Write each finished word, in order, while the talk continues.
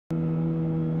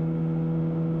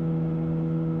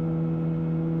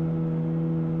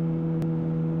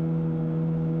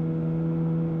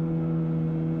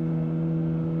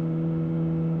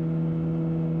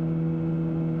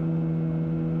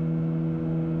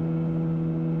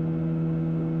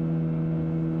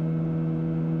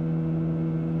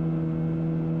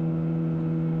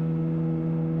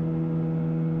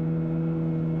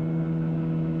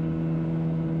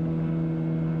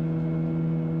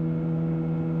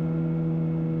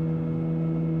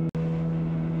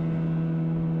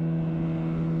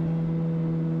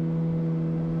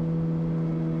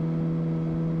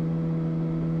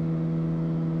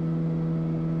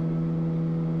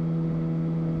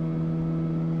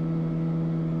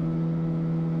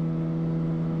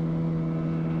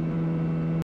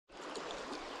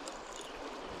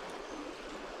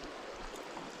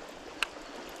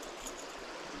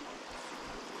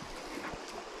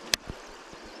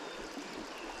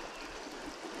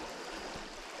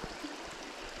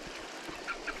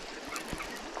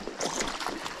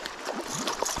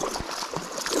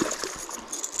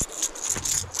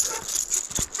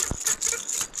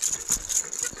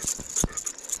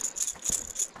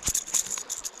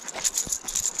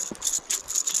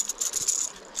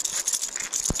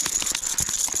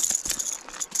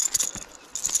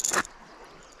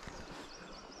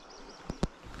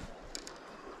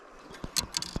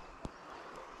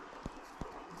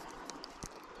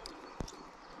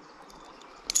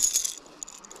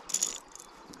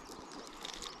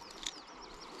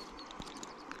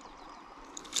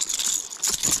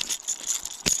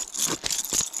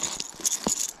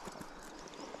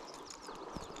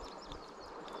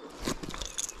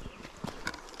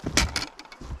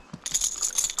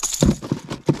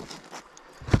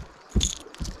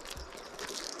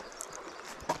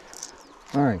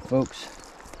Folks,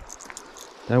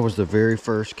 that was the very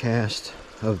first cast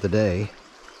of the day.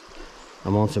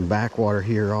 I'm on some backwater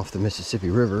here off the Mississippi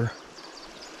River,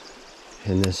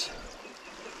 and this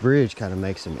bridge kind of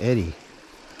makes some eddy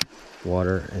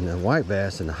water, and the white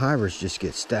bass and the hybrids just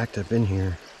get stacked up in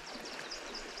here.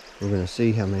 We're going to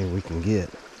see how many we can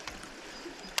get.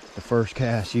 The first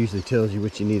cast usually tells you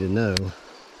what you need to know,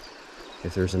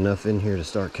 if there's enough in here to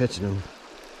start catching them.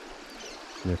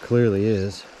 And there clearly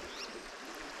is.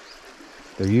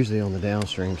 They're usually on the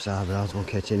downstream side, but I was going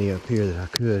to catch any up here that I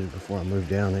could before I moved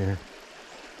down there.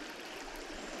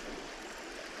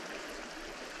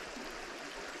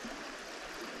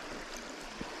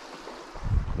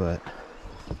 But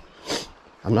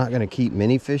I'm not going to keep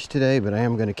many fish today, but I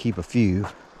am going to keep a few.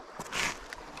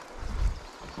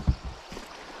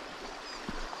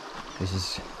 This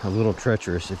is a little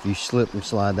treacherous. If you slip and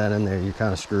slide that in there, you're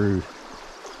kind of screwed.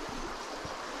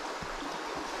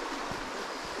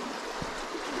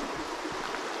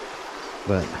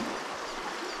 But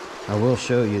I will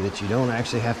show you that you don't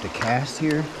actually have to cast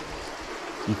here.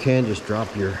 You can just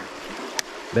drop your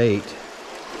bait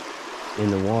in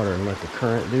the water and let the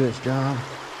current do its job.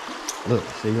 Look,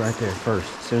 see right there first,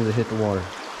 as soon as it hit the water.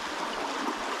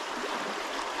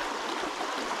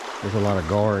 There's a lot of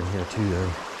gar in here too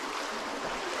though.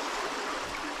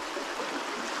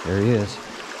 There he is.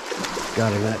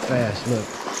 Got him that fast, look.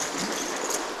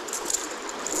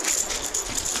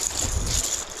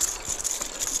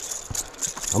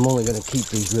 I'm only going to keep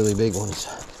these really big ones.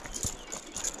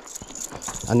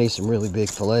 I need some really big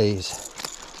fillets.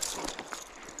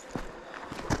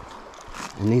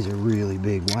 And these are really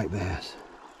big white bass.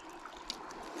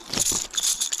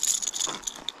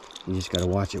 You just got to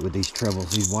watch it with these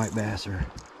trebles. These white bass are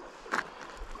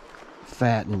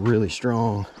fat and really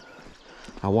strong.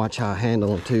 I watch how I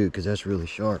handle them too, because that's really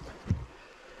sharp.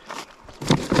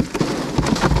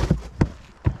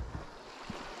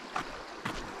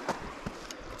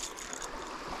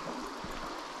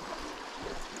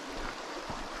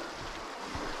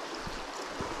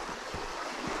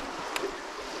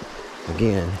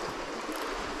 Again,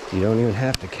 you don't even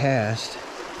have to cast.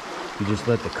 You just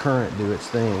let the current do its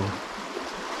thing.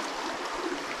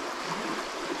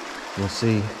 You'll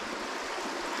see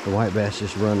the white bass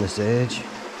just run this edge.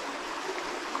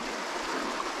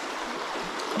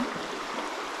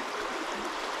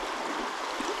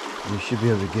 You should be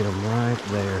able to get them right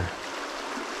there.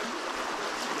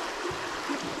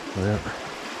 Well,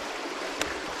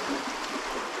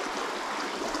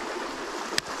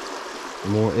 the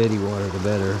more eddy water, the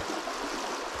better.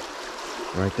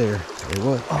 Right there. There it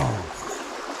was.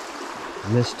 Oh,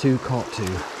 missed two, caught two.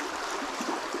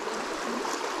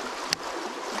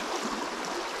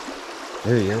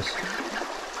 There he is.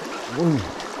 Woo.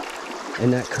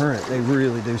 And that current, they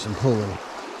really do some pulling.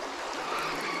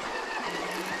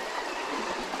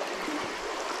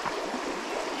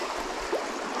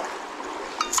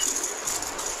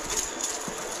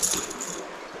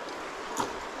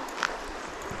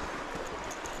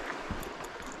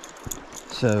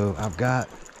 So I've got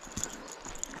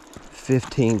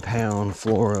 15-pound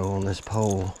fluoro on this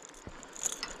pole.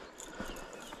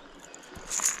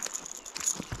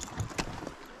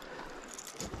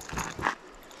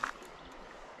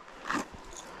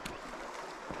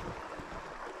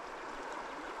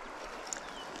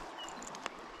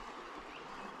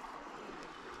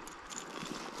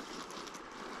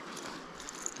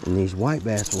 And these white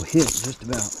bass will hit just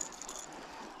about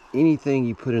anything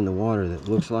you put in the water that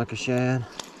looks like a shad.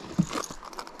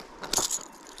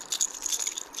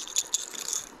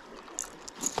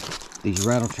 These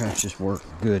rattle traps just work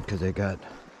good because they got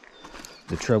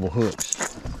the treble hooks.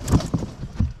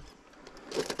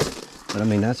 But I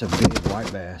mean, that's a big white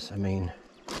bass. I mean,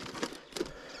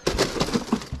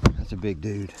 that's a big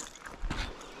dude.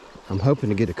 I'm hoping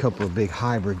to get a couple of big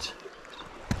hybrids,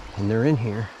 and they're in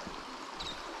here.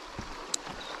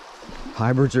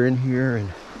 Hybrids are in here, and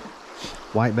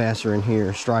white bass are in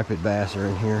here, striped bass are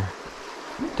in here.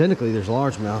 Technically there's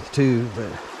largemouth too, but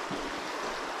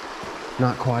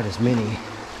not quite as many.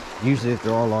 Usually if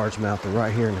there are largemouth, they're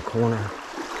right here in the corner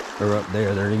or up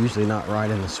there. They're usually not right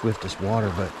in the swiftest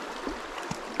water, but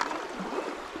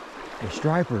the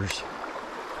stripers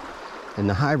and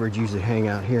the hybrids usually hang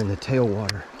out here in the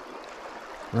tailwater.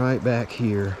 Right back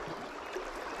here.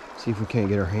 See if we can't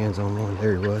get our hands on one.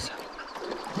 There he was.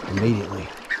 Immediately.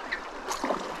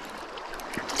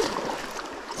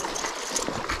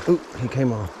 Ooh, he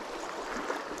came on.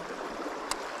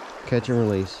 Catch and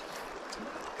release.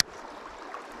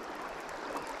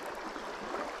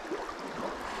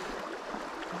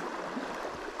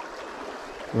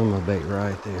 Run my bait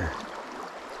right there.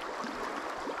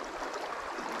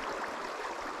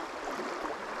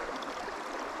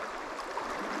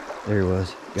 There he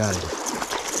was. Got him.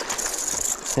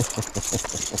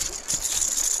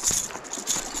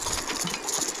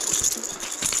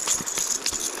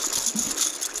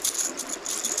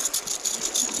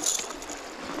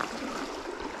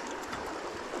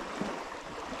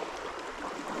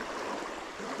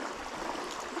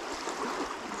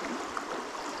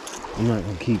 I'm not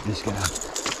gonna keep this guy.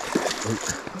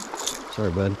 Oops. Sorry,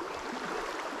 bud.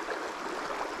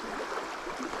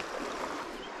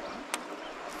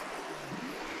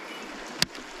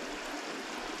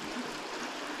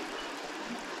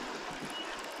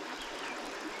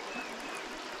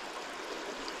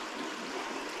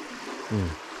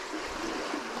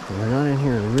 Well, they're not in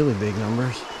here in really big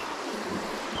numbers.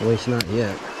 At least not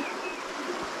yet.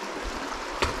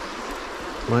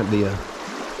 Might be a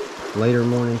later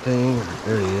morning thing.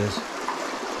 There he is.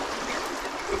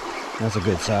 That's a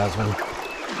good size one.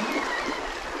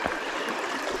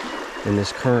 In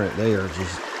this current, they are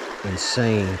just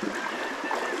insane.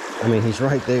 I mean, he's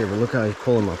right there, but look how he's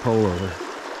pulling my pole over.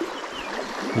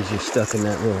 He's just stuck in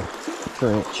that little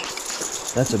trench.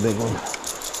 That's a big one.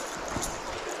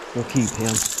 We'll keep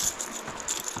him.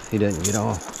 He doesn't get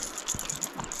off.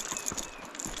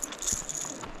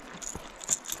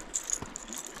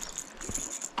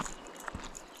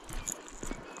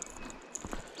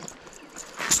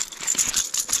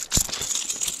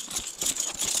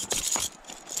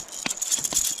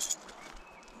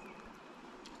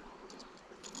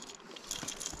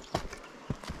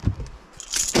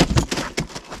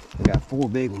 I got 4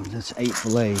 big ones. That's 8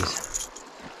 fillets.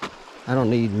 I don't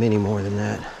need many more than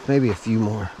that. Maybe a few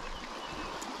more.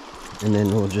 And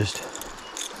then we'll just...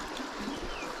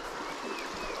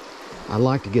 I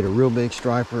like to get a real big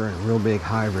striper and a real big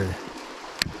hybrid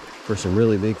for some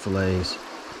really big fillets.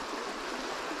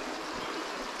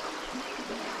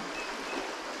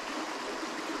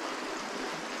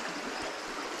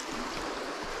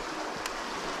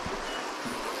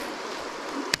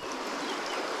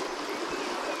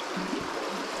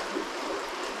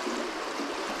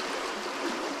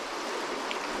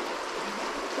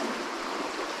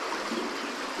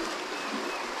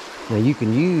 Now you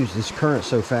can use this current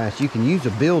so fast, you can use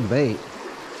a build bait,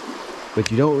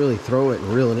 but you don't really throw it and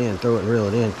reel it in,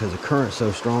 because the current's so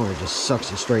strong it just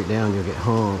sucks it straight down. You'll get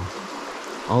hung.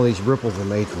 All these ripples are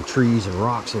made from trees and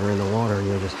rocks that are in the water, and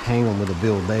you'll just hang them with a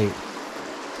build bait.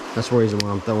 That's the reason why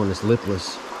I'm throwing this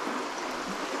lipless.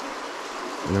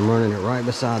 And I'm running it right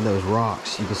beside those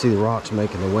rocks. You can see the rocks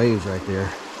making the waves right there.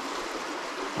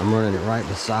 I'm running it right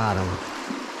beside them.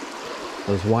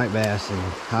 Those white bass and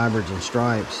hybrids and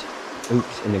stripes,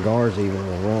 oops, and the gars even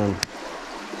will run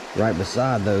right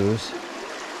beside those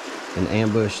and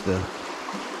ambush the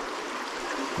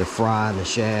fry and the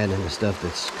shad and the stuff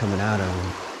that's coming out of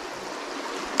them.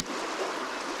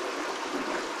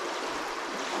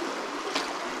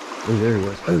 Oh, there he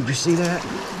was. Oh, did you see that?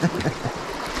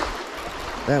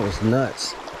 That was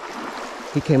nuts.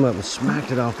 He came up and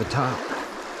smacked it off the top.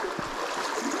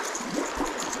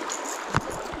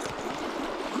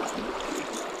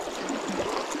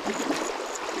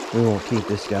 We won't keep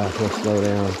this guy. He'll slow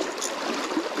down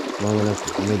long enough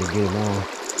for me to get him on.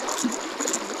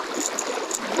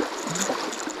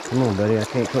 Come on, buddy. I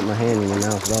can't put my hand in your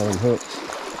mouth with all them hooks.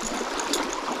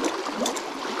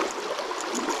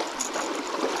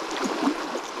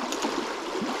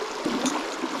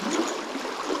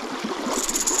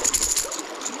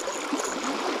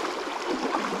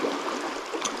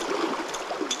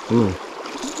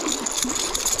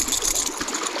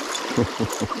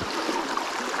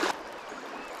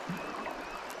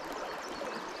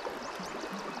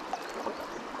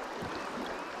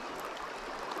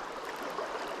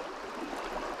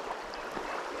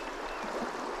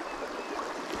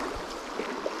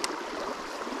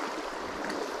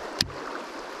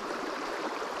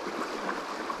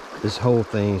 This whole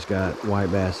thing's got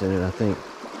white bass in it. I think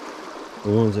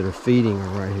the ones that are feeding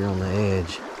are right here on the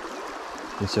edge.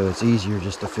 And so it's easier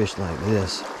just to fish like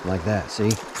this, like that,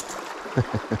 see?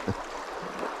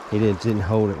 He didn't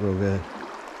hold it real good.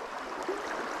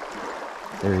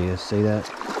 There he is, see that?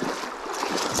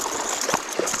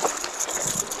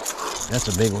 That's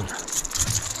a big one.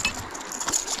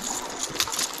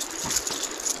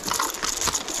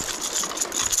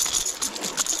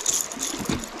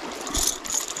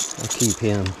 I'll keep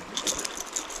him.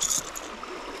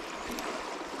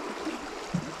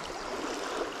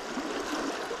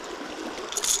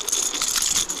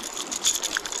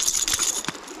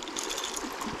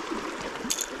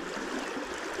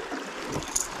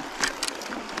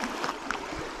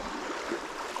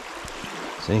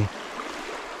 See?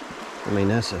 I mean,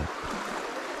 that's a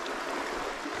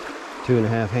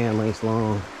 2.5 hand lengths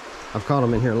long. I've caught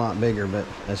them in here a lot bigger, but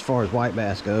as far as white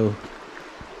bass go,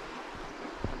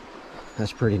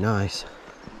 that's pretty nice.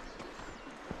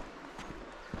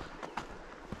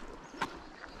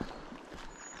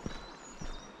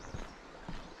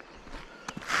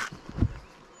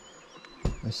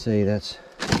 Let's see, that's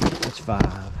 5.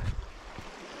 I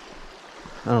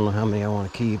don't know how many I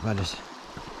want to keep. I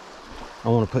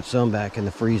want to put some back in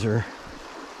the freezer.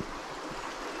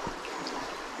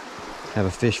 Have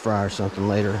a fish fry or something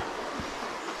later.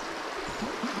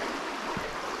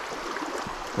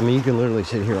 I mean, you can literally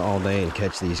sit here all day and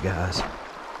catch these guys.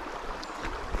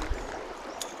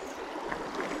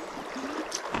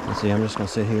 Let's see, I'm just gonna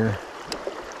sit here,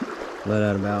 let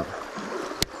out about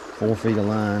 4 feet of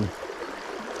line,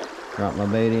 drop my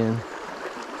bait in,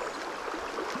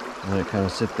 let it kind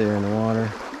of sit there in the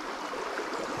water,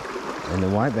 and the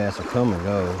white bass will come and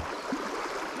go.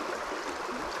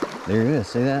 There it is,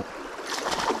 see that?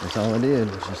 That's all I did,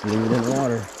 was just leave it in the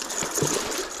water.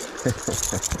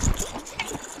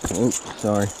 Oops,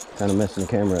 sorry, kind of messing the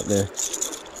camera up there.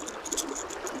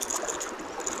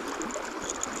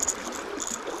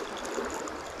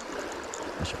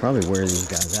 I should probably wear these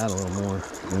guys out a little more,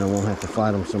 and I won't have to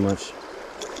fight them so much.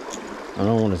 I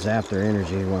don't want to zap their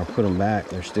energy. When I put them back,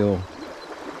 they're still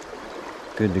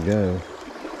good to go.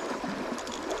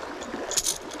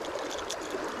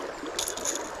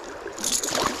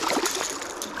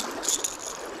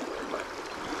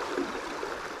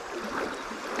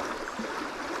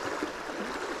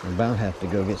 I'm about to have to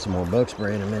go get some more bug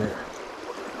spray in a minute.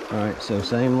 Alright, so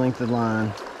same length of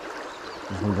line.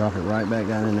 Just gonna drop it right back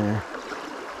down in there.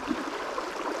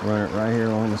 Run it right here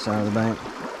along the side of the bank.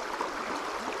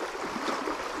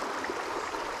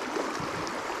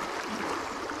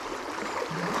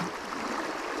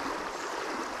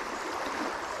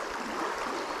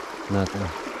 Nothing.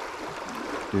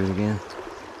 Do it again.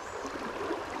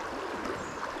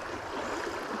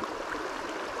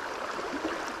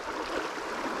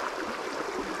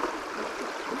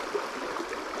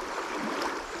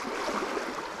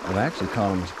 I've actually caught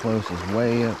them as close as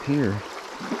way up here.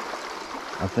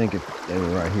 I think if they were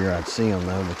right here, I'd see them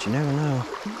though, but you never know.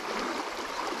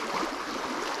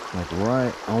 Like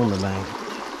right on the bank.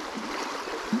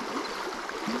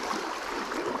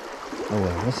 Oh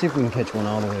well, let's see if we can catch one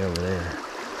all the way over there.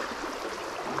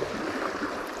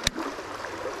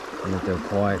 I don't think they're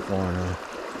quite far enough.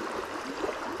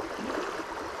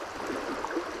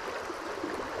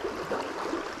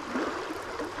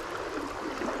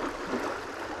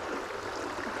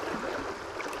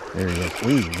 There you go.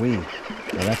 Wee, wee.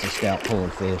 Now that's a scalp pulling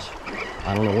fish.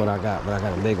 I don't know what I got, but I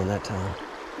got a big one that time.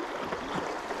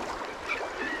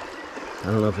 I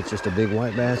don't know if it's just a big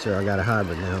white bass or I got a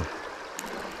hybrid now.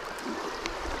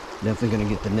 Definitely gonna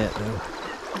get the net though.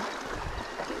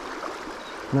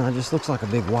 No, it just looks like a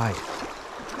big white.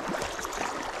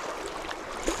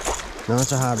 No,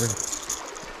 it's a hybrid.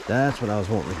 That's what I was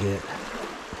wanting to get.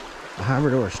 A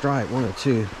hybrid or a stripe, one of the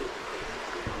two.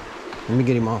 Let me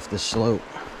get him off this slope.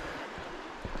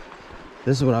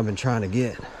 This is what I've been trying to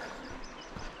get.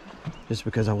 Just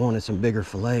because I wanted some bigger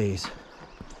fillets.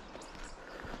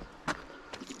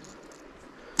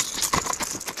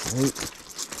 Right.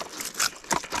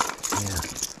 Yeah.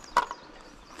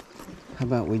 How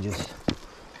about we just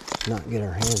not get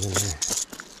our hands in there?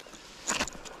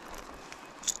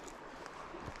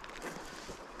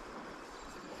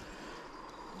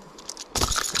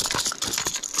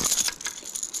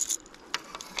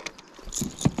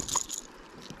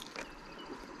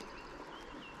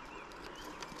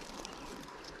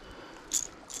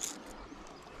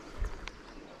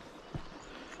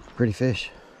 Pretty fish.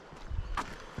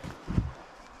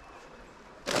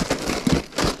 Not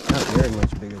very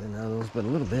much bigger than those, but a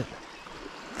little bit.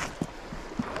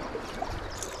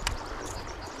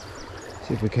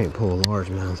 See if we can't pull a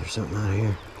largemouth or something out of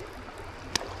here.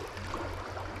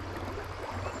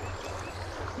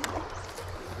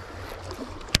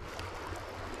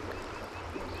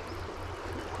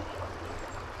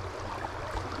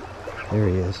 There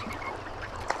he is.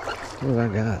 What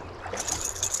have I got?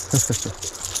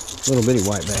 Little bitty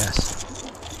white bass.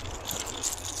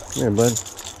 Come here, bud.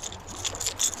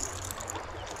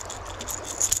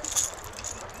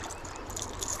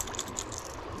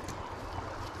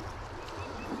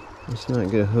 Let's not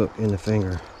get a hook in the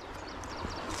finger.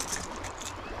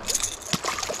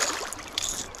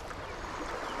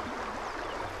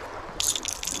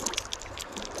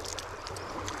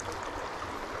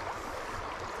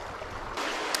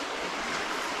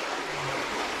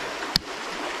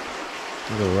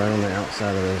 Go right on the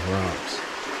outside of those rocks.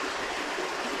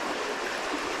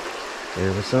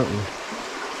 There was something.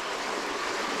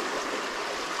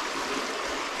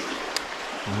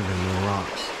 Maybe more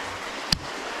rocks.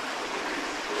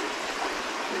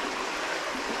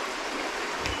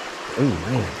 Oh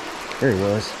man, there he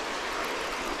was.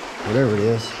 Whatever it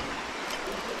is.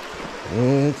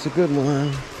 It's a good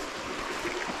one.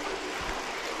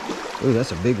 Ooh,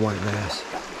 that's a big white bass.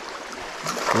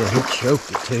 Yeah, he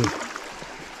choked it too.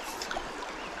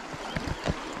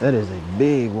 That is a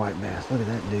big white bass. Look at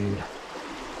that dude.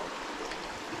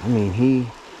 I mean, he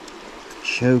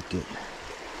choked it.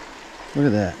 Look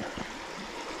at that.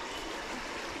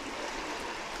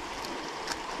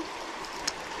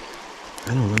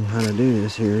 I don't know how to do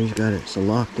this here. He's got it so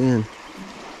locked in.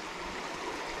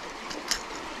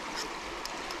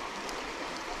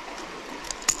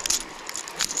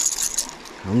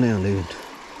 Calm down, dude.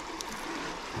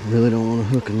 I really don't want a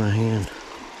hook in my hand.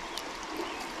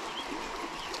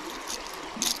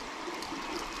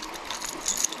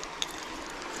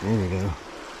 There we go.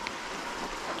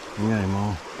 I got him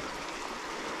all.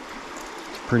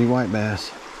 It's a pretty white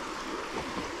bass.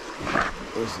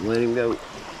 Let's let him go.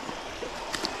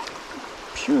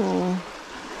 Phew.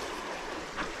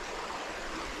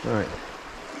 Alright.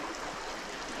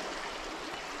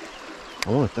 I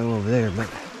want to throw over there, but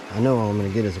I know all I'm going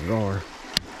to get is a gar.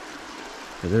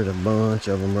 Because there's a bunch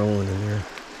of them rolling in there.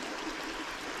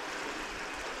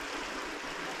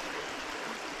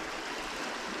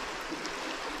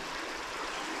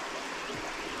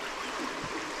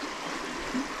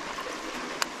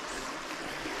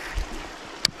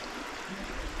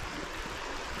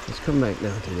 Let's come back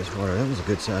down through this water. That was a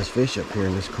good sized fish up here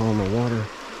in this calmer water.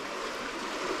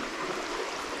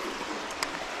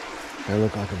 That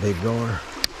looked like a big gar.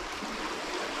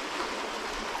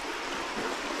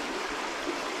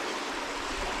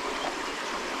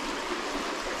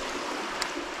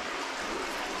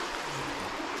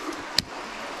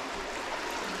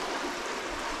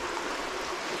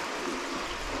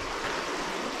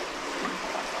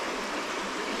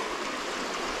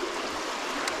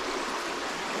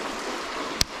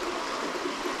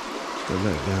 Go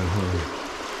back down here.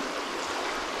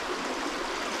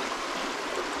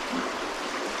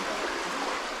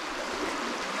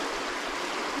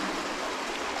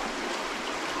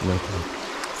 Nothing.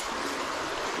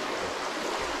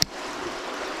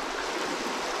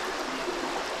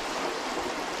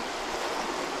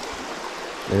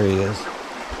 There he is.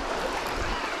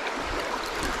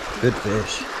 Good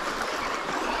fish.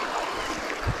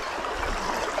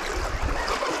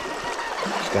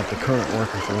 Just got the current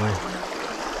working for him.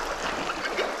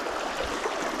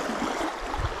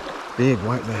 Big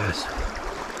white bass.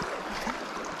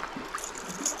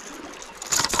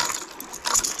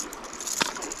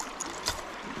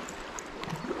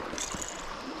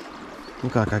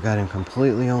 Look like I got him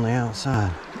completely on the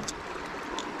outside.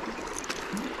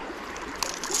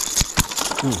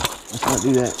 Let's not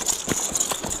do that.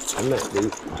 I might do.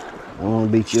 I don't want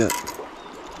to beat you up.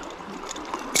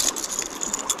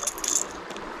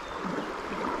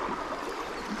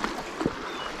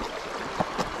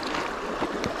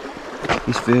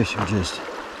 These fish are just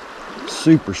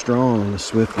super strong in the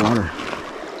swift water.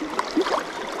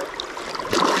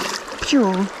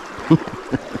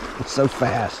 It's so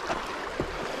fast.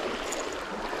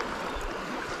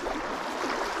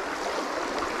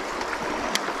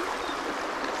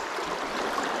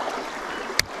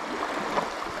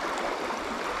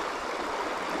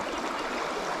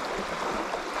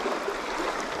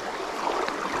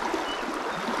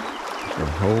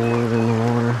 Hold it in the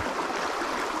water.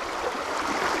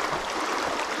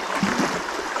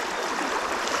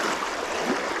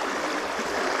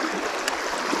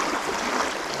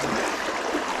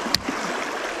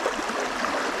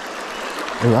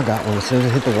 Oh, I got one as soon as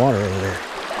it hit the water over there.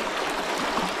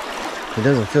 He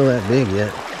doesn't feel that big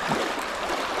yet.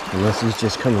 Unless he's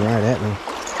just coming right at me.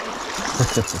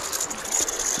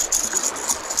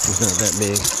 He's not that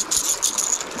big.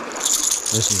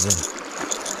 This is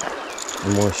a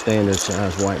more standard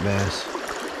size white bass.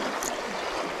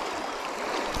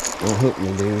 Don't hook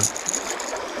me, dude.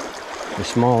 The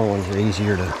smaller ones are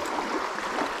easier to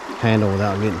handle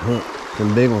without getting hooked. The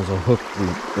big ones will hook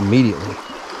immediately.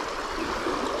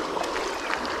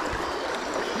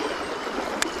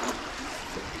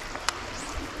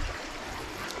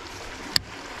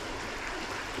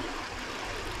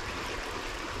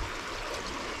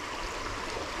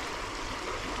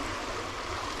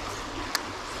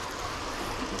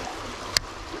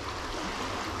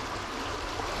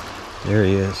 There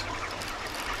he is.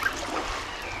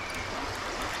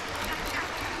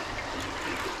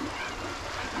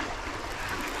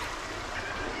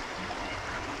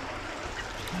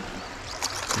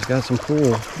 He's got some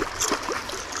pull.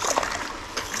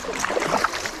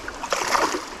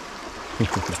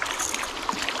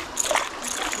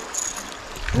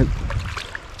 Oop,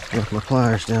 left my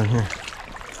pliers down here.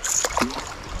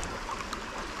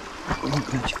 Oh,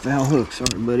 got your foul hook,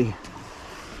 sorry buddy.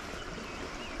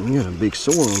 You got a big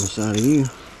sore on the side of you.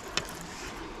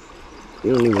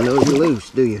 You don't even know you're loose,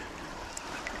 do you?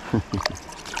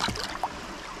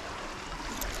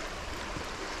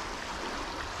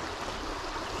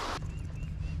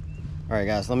 Alright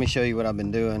guys, let me show you what I've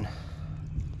been doing.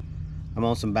 I'm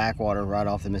on some backwater right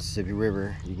off the Mississippi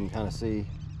River. You can kind of see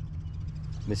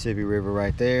Mississippi River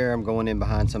right there. I'm going in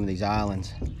behind some of these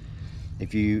islands.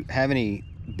 If you have any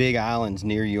big islands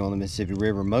near you on the Mississippi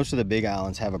River, most of the big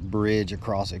islands have a bridge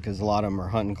across it because a lot of them are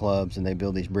hunting clubs and they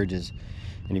build these bridges.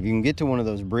 And if you can get to one of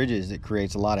those bridges, it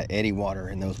creates a lot of eddy water,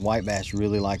 and those white bass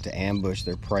really like to ambush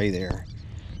their prey there.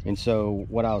 And so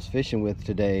what I was fishing with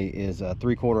today is a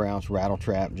 3/4 ounce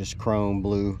Rattletrap, just chrome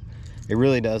blue. It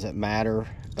really doesn't matter,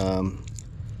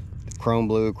 chrome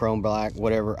blue, chrome black,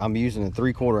 whatever. I'm using a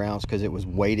 3/4 ounce because it was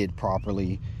weighted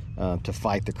properly to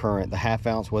fight the current. The 1/2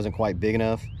 ounce wasn't quite big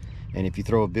enough, and if you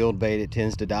throw a build bait, it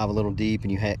tends to dive a little deep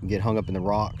and you get hung up in the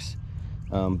rocks.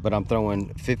 But I'm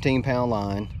throwing 15-pound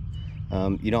line.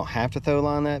 You don't have to throw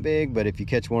line that big, but if you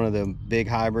catch one of the big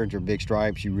hybrids or big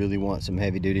stripes, you really want some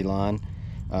heavy duty line.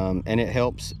 And it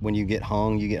helps when you get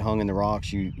hung in the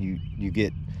rocks. You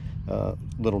get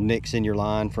little nicks in your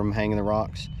line from hanging the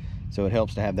rocks, so it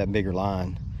helps to have that bigger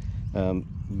line.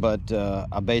 But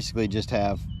I basically just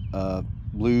have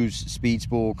Blues Speed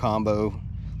Spool combo,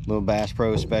 little Bass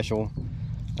Pro special,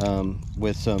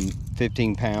 with some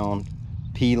 15-pound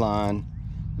P line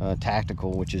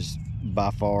tactical, which is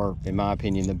by far, in my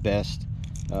opinion, the best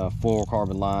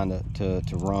fluorocarbon line to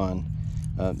run.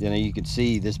 You know, you can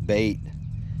see this bait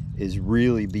is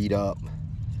really beat up.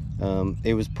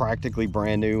 It was practically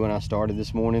brand new when I started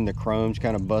this morning. The chrome's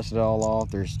kind of busted all off.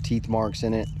 There's teeth marks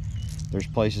in it. There's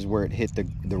places where it hit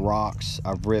the rocks.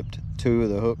 I've ripped 2 of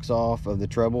the hooks off of the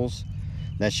trebles.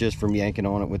 That's just from yanking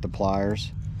on it with the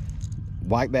pliers.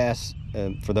 White bass,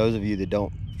 for those of you that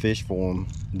don't fish for them,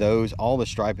 all the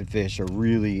striped fish are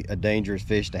really a dangerous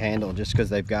fish to handle just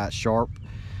because they've got sharp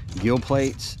gill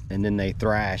plates and then they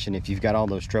thrash. And if you've got all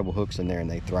those treble hooks in there and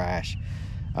they thrash,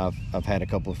 I've had a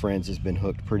couple of friends that's been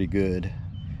hooked pretty good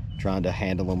trying to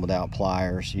handle them without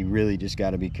pliers. You really just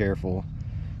got to be careful.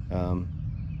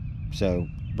 So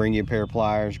bring you a pair of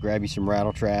pliers, grab you some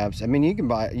rattle traps. I mean, you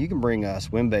can bring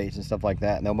swim baits and stuff like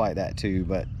that, and they'll bite that too.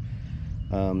 But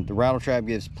the rattle trap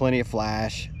gives plenty of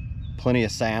flash, plenty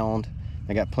of sound.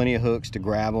 I got plenty of hooks to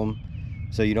grab them,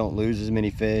 so you don't lose as many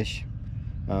fish.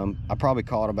 I probably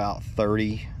caught about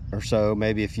 30 or so,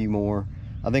 maybe a few more.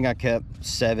 I think I kept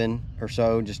 7 or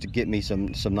so just to get me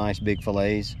some nice big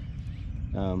fillets.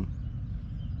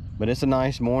 But it's a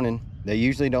nice morning. They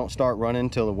usually don't start running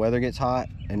until the weather gets hot,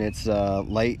 and it's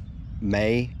late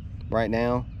May right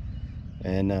now,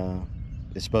 and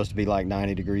it's supposed to be like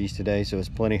 90 degrees today, so it's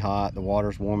plenty hot. The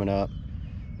water's warming up.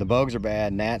 The bugs are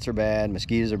bad, gnats are bad,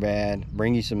 mosquitoes are bad.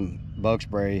 Bring you some bug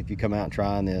spray if you come out and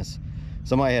trying this.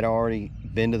 Somebody had already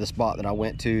been to the spot that I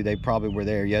went to. They probably were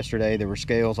there yesterday. There were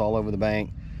scales all over the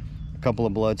bank, a couple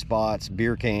of blood spots,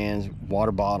 beer cans,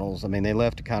 water bottles. I mean, they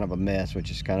left kind of a mess, which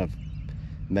is kind of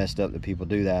messed up that people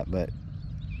do that. But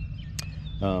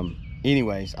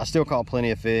anyways, I still caught plenty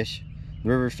of fish. The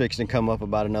river's fixing to come up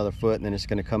about another foot, and then it's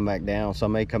going to come back down, so I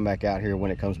may come back out here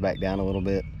when it comes back down a little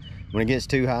bit. When it gets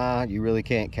too high, you really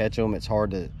can't catch them. It's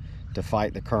hard to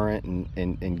fight the current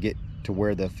and get to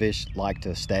where the fish like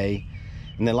to stay.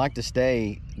 And they like to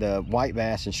stay, the white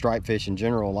bass and striped fish in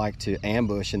general like to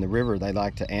ambush in the river. They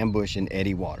like to ambush in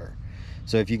eddy water.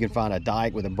 So if you can find a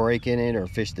dike with a break in it, or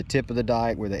fish the tip of the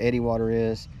dike where the eddy water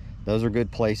is, those are good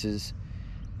places.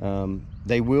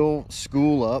 They will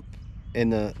school up in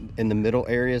the middle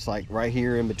areas, like right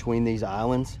here in between these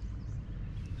islands.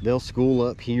 They'll school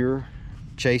up here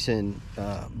chasing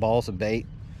balls of bait,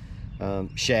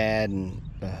 shad and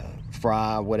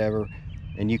fry, whatever.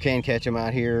 And you can catch them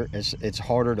out here. It's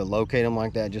harder to locate them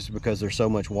like that just because there's so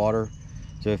much water.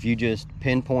 So if you just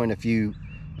pinpoint a few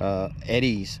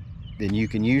eddies, then you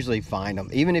can usually find them.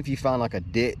 Even if you find like a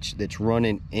ditch that's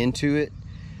running into it,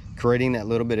 creating that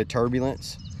little bit of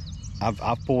turbulence,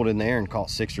 I've pulled in there and caught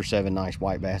 6 or 7 nice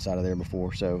white bass out of there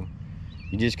before. So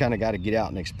you just kind of got to get out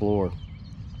and explore.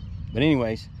 But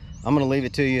anyways, I'm gonna leave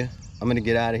it to you. I'm gonna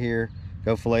get out of here,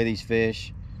 go fillet these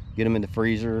fish, get them in the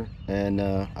freezer, and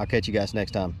I'll catch you guys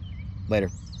next time.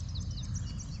 Later.